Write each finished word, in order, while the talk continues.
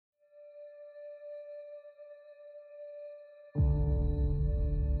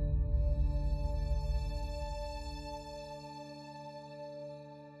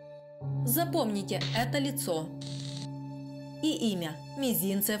Запомните это лицо. И имя –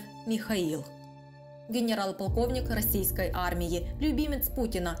 Мизинцев Михаил. Генерал-полковник российской армии, любимец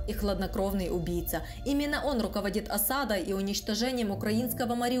Путина и хладнокровный убийца. Именно он руководит осадой и уничтожением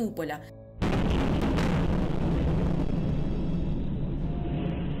украинского Мариуполя.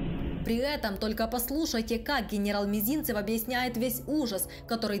 При этом только послушайте, как генерал Мизинцев объясняет весь ужас,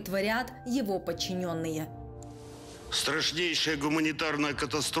 который творят его подчиненные. Страшнейшая гуманитарная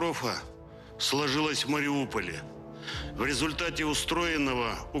катастрофа сложилась в Мариуполе в результате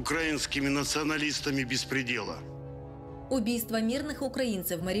устроенного украинскими националистами беспредела. Убийство мирных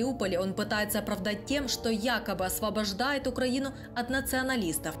украинцев в Мариуполе он пытается оправдать тем, что якобы освобождает Украину от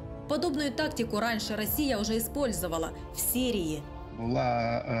националистов. Подобную тактику раньше Россия уже использовала в Сирии.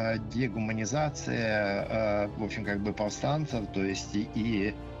 Была дегуманизация, в общем, как бы повстанцев, то есть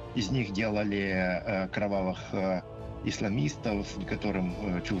и из них делали кровавых исламистов, которым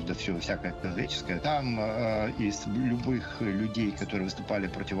чуждо все всякое человеческое. Там из любых людей, которые выступали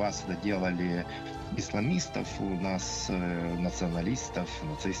против Асада, делали исламистов, у нас националистов,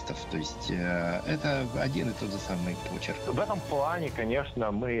 нацистов. То есть это один и тот же самый почерк. В этом плане,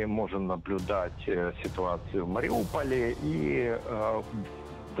 конечно, мы можем наблюдать ситуацию в Мариуполе и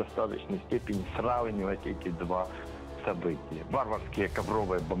в достаточной степени сравнивать эти два события. Варварские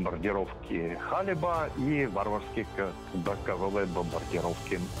ковровые бомбардировки Халеба и варварские ковровые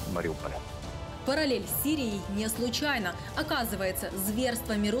бомбардировки Мариуполя. Параллель с Сирией не случайно. Оказывается,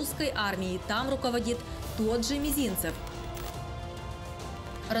 зверствами русской армии там руководит тот же Мизинцев.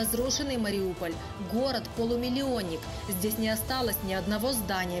 Разрушенный Мариуполь – город-полумиллионник. Здесь не осталось ни одного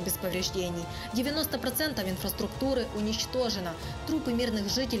здания без повреждений. 90% инфраструктуры уничтожено. Трупы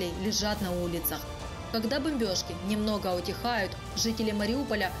мирных жителей лежат на улицах. Когда бомбежки немного утихают, жители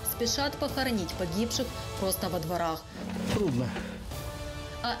Мариуполя спешат похоронить погибших просто во дворах. Трудно.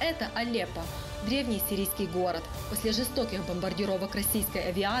 А это Алеппо – древний сирийский город. После жестоких бомбардировок российской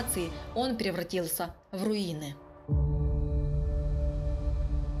авиации он превратился в руины.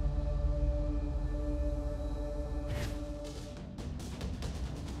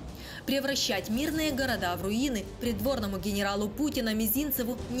 Превращать мирные города в руины придворному генералу Путина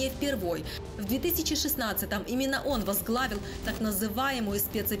Мизинцеву не впервой. В 2016-м именно он возглавил так называемую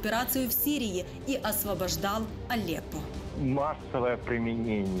спецоперацию в Сирии и освобождал Алеппо. Массовое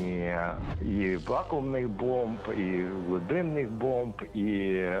применение и вакуумных бомб, и дымных бомб,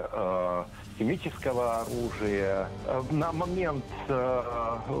 и химического оружия. На момент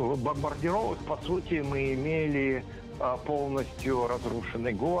бомбардировок, по сути, мы имели полностью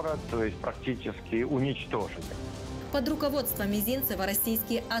разрушенный город, то есть практически уничтоженный. Под руководством Мизинцева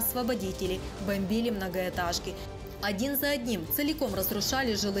российские освободители бомбили многоэтажки. Один за одним целиком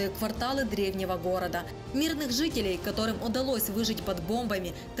разрушали жилые кварталы древнего города. Мирных жителей, которым удалось выжить под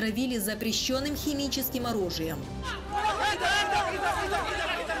бомбами, травили запрещенным химическим оружием.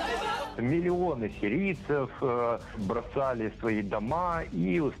 Миллионы сирийцев бросали свои дома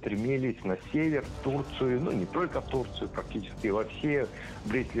и устремились на север, в Турцию, ну не только в Турцию, практически во все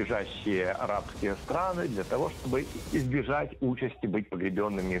близлежащие арабские страны, для того, чтобы избежать участи быть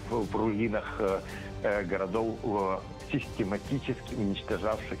погребенными в руинах городов, систематически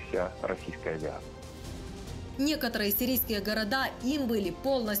уничтожавшихся российской авиацией. Некоторые сирийские города им были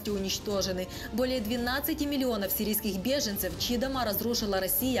полностью уничтожены. Более 12 миллионов сирийских беженцев, чьи дома разрушила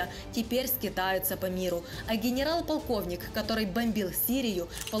Россия, теперь скитаются по миру. А генерал-полковник, который бомбил Сирию,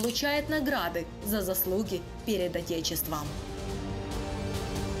 получает награды за заслуги перед Отечеством.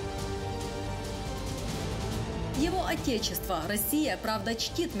 Его отечество, Россия, правда,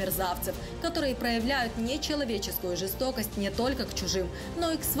 чтит мерзавцев, которые проявляют нечеловеческую жестокость не только к чужим,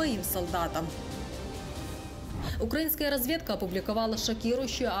 но и к своим солдатам. Украинская разведка опубликовала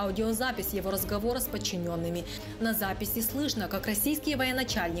шокирующую аудиозапись его разговора с подчиненными. На записи слышно, как российский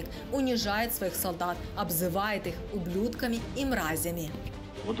военачальник унижает своих солдат, обзывает их ублюдками и мразями.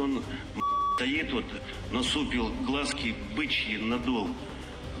 Вот он стоит, вот насупил глазки бычьи,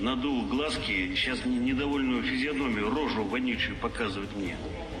 надул глазки, сейчас недовольную физиономию, рожу вонючую показывает мне.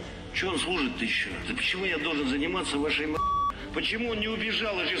 Чего он служит-то еще? Да почему я должен заниматься вашей Почему он не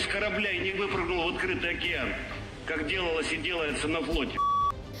убежал уже с корабля и не выпрыгнул в открытый океан, как делалось и делается на флоте?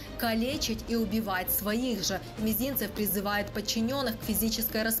 Калечить и убивать своих же. Мизинцев призывает подчиненных к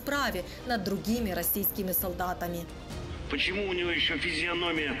физической расправе над другими российскими солдатами. Почему у него еще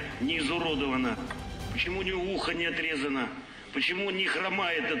физиономия не изуродована? Почему у него ухо не отрезано? Почему он не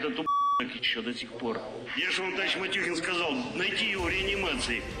хромает этот ублюдок еще до сих пор? Я же вам, товарищ Матюхин, сказал, найти его в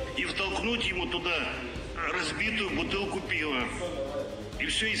реанимации и втолкнуть ему туда разбитую бутылку пива. И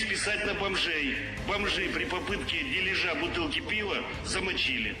все и списать на бомжей. Бомжи при попытке дележа бутылки пива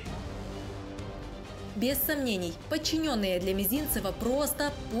замочили. Без сомнений, подчиненные для Мизинцева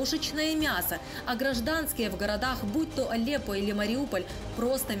просто пушечное мясо, а гражданские в городах, будь то Алеппо или Мариуполь,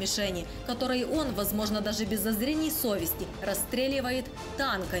 просто мишени, которые он, возможно, даже без зазрений совести, расстреливает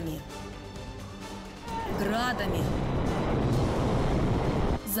танками, градами,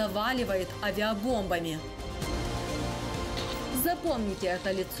 заваливает авиабомбами. Запомните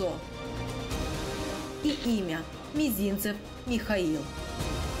это лицо и имя – Мизинцев Михаил.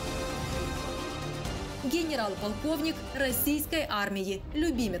 Генерал-полковник российской армии,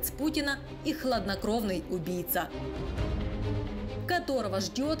 любимец Путина и хладнокровный убийца, которого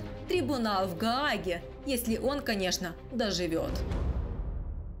ждет трибунал в Гааге, если он, конечно, доживет.